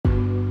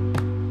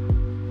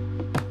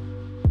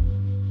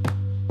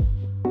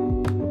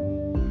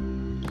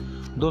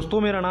दोस्तों,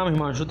 मेरा नाम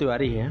हिमांशु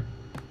तिवारी है।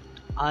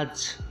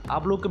 आज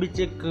आप लोग के बीच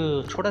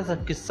एक छोटा सा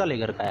किस्सा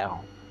लेकर के आया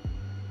हूँ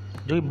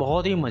जो कि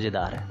बहुत ही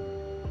मज़ेदार है,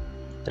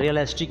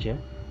 रियलिस्टिक है।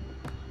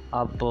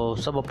 आप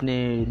सब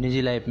अपने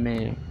निजी लाइफ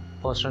में,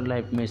 पर्सनल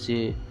लाइफ में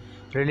से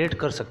रिलेट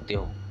कर सकते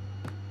हो।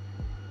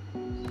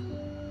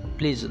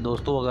 प्लीज़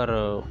दोस्तों, अगर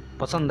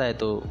पसंद आए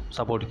तो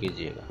सपोर्ट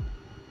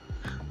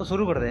कीजिएगा। तो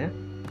शुरू करते हैं।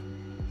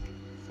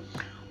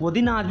 वो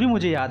दिन आज भी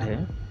मुझे याद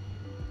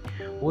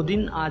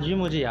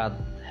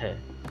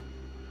है।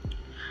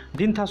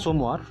 दिन था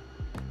सोमवार,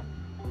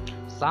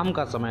 शाम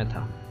का समय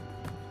था।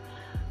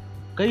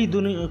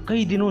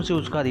 कई दिनों से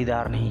उसका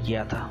दीदार नहीं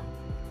किया था।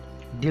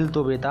 दिल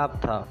तो बेताब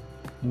था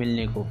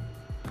मिलने को,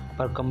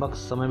 पर कमबख्त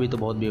समय भी तो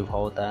बहुत बेवफा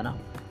होता है ना।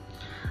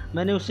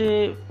 मैंने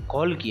उसे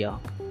कॉल किया,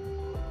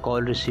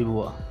 कॉल रिसीव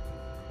हुआ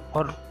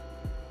और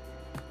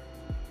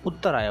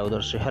उत्तर आया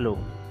उधर से, हेलो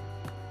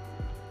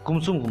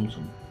गुमसुम।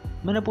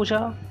 मैंने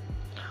पूछा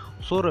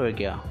सो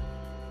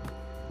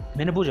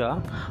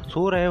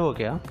रहे हो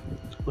क्या?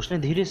 उसने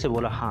धीरे से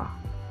बोला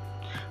हाँ।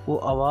 वो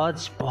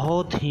आवाज़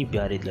बहुत ही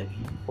प्यारी लगी।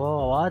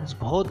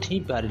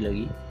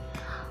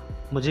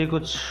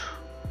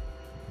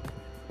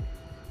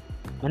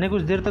 मैंने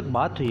कुछ देर तक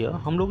बात हुई,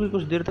 हम लोग की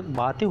कुछ देर तक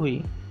बातें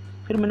हुई।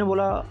 फिर मैंने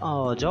बोला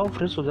जाओ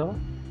फ्रेश हो जाओ,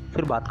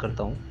 फिर बात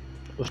करता हूँ।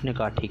 उसने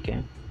कहा ठीक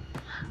है।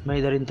 मैं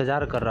इधर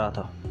इंतज़ार कर रहा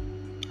था।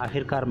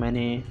 आखिरकार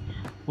मैंने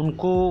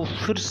उनको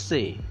फिर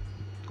से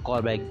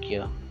कॉल बैक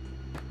किया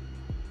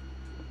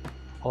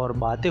और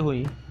बातें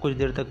हुई। कुछ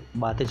देर तक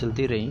बातें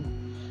चलती रहीं।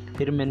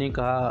 फिर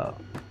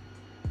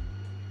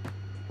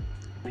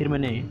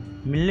मैंने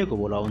मिलने को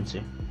बोला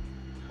उनसे।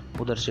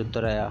 उधर से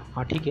उत्तर आया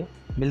हाँ ठीक है,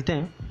 मिलते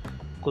हैं,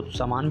 कुछ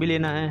सामान भी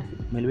लेना है,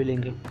 मिल भी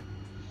लेंगे।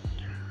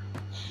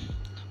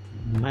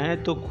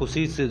 मैं तो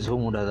खुशी से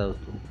झूम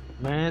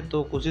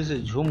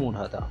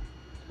उठा था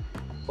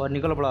और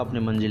निकल पड़ा अपनी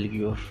मंजिल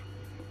की ओर।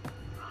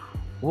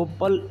 वो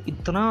पल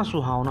इतना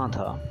सुहावना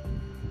था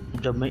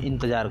जब मैं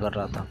इंतज़ार कर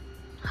रहा था।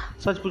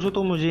 सच पूछो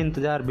तो मुझे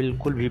इंतज़ार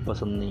बिल्कुल भी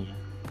पसंद नहीं है,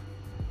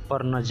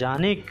 पर न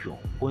जाने क्यों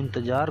वो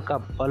इंतज़ार का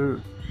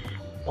पल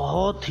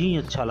बहुत ही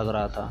अच्छा लग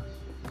रहा था।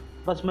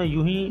 बस मैं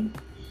यूं ही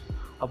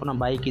अपना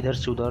बाइक इधर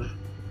से उधर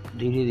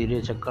धीरे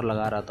धीरे चक्कर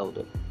लगा रहा था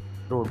उधर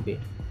रोड पे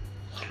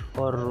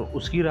और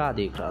उसकी राह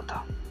देख रहा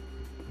था।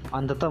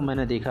 अंततः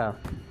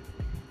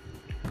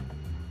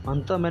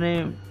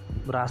मैंने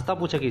रास्ता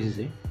पूछा किसी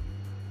से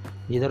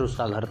जिधर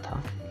उसका घर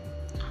था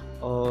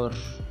और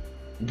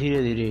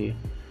धीरे धीरे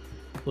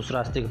उस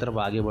रास्ते की तरफ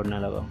आगे बढ़ने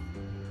लगा।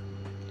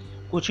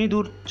 कुछ ही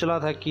दूर चला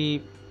था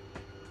कि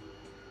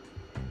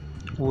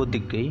वो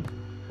दिख गई।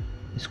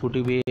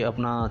 स्कूटी पे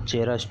अपना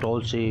चेहरा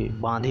स्टॉल से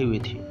बांधी हुई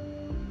थी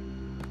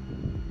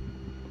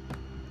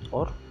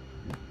और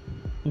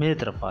मेरी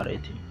तरफ आ रही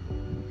थी।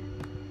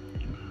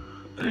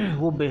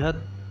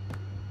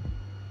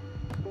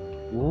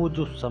 वो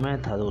जो समय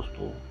था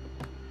दोस्तों,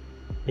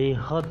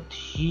 बेहद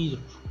ही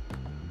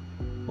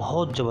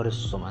बहुत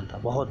ज़बरदस्त समय था।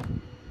 बहुत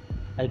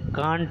आई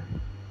कांट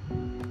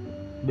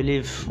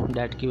बिलीव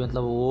डैट कि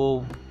मतलब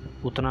वो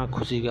उतना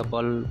खुशी का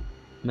पल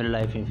मेरे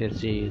लाइफ में फिर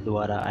से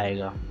दोबारा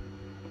आएगा।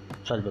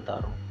 सच बता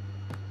रहा हूँ।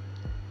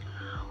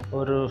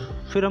 और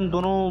फिर हम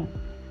दोनों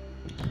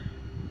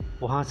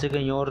वहाँ से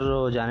कहीं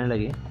और जाने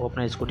लगे। वो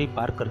अपना स्कूटी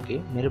पार्क करके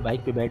मेरे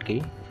बाइक पे बैठ गई।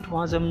 फिर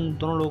वहाँ से हम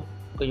दोनों लोग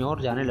कहीं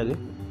और जाने लगे।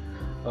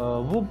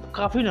 वो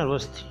काफ़ी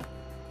नर्वस थी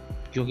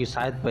क्योंकि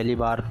शायद पहली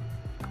बार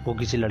वो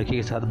किसी लड़के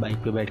के साथ बाइक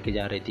पे बैठ के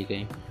जा रही थी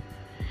कहीं।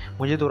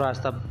 मुझे तो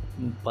रास्ता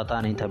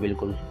पता नहीं था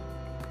बिल्कुल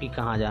कि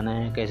कहाँ जाना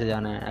है, कैसे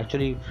जाना है।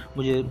 एक्चुअली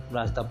मुझे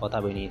रास्ता पता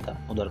भी नहीं था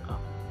उधर का।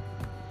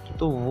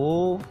 तो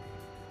वो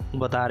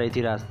बता रही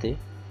थी रास्ते,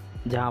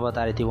 जहाँ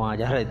बता रही थी वहाँ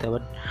जा रहे थे।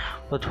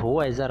 बट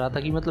हो ऐसा रहा था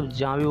कि मतलब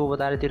जहाँ भी वो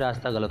बता रही थी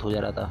रास्ता गलत हो जा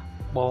रहा था।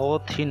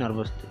 बहुत ही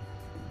नर्वस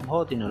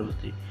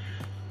थी।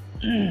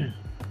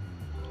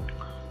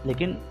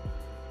 लेकिन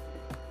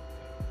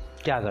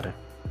क्या करें,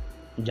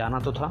 जाना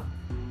तो था।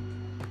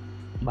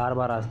 बार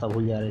बार रास्ता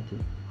भूल जा रही थी।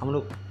 हम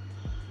लोग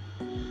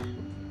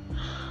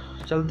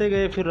चलते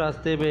गए। फिर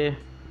रास्ते पे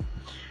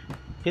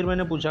फिर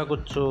मैंने पूछा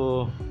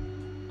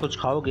कुछ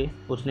खाओगे?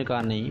 उसने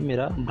कहा नहीं,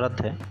 मेरा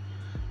व्रत है,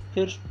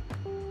 फिर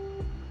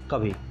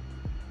कभी।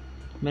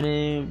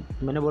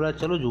 मैंने बोला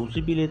चलो जूस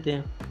ही पी लेते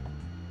हैं।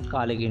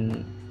 कहा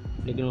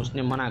लेकिन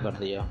उसने मना कर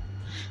दिया।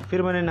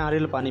 फिर मैंने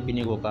नारियल पानी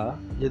पीने को कहा,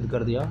 जिद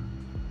कर दिया।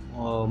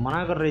 और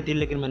मना कर रही थी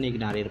लेकिन मैंने एक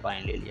नारियल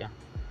पानी ले लिया,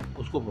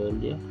 उसको बोल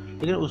दिया।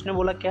 लेकिन उसने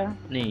बोला क्या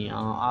नहीं,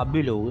 आप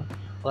भी लोगे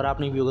और आप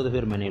नहीं पियोगे तो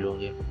फिर मैं नहीं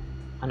लोगे,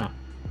 है ना।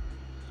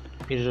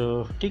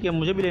 फिर ठीक है,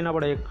 मुझे भी लेना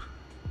पड़ा एक।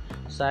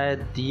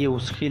 शायद ये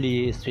उसके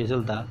लिए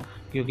स्पेशल था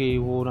क्योंकि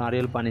वो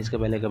नारियल पानी इसके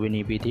पहले कभी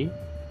नहीं पी थी,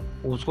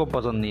 उसको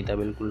पसंद नहीं था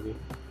बिल्कुल भी।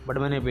 बट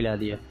मैंने पिला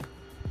दिया।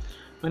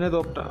 मैंने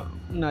तो अपना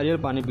नारियल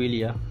पानी पी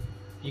लिया।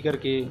 पी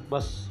करके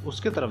बस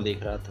उसके तरफ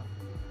देख रहा था।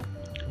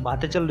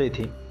 बातें चल रही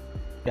थी,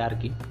 प्यार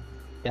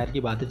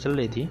की बातें चल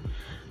रही थी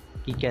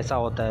कि कैसा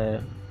होता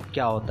है,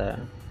 क्या होता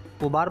है।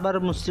 वो बार बार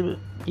मुझसे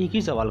एक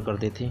ही सवाल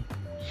करते थे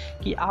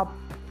कि आप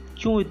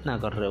क्यों इतना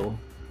कर रहे हो,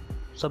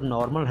 सब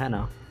नॉर्मल है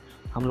ना,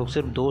 हम लोग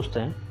सिर्फ दोस्त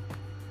हैं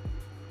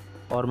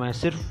और मैं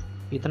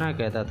सिर्फ इतना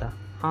कहता था।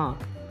 हाँ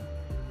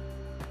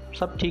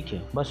सब ठीक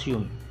है, बस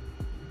यूँ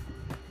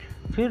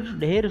ही। फिर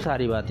ढेर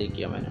सारी बातें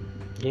किया मैंने,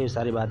 ढेर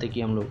सारी बातें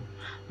की हम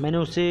लोग। मैंने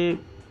उससे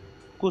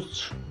कुछ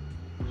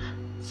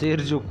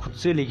शेर जो खुद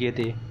से लिखे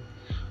थे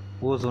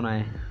वो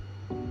सुनाए,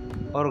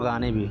 और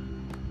गाने भी।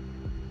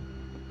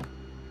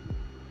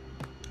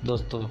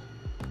 दोस्तों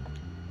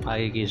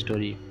आगे की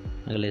स्टोरी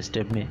अगले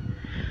स्टेप में,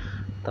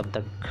 तब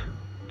तक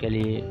के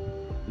लिए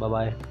बाय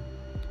बाय।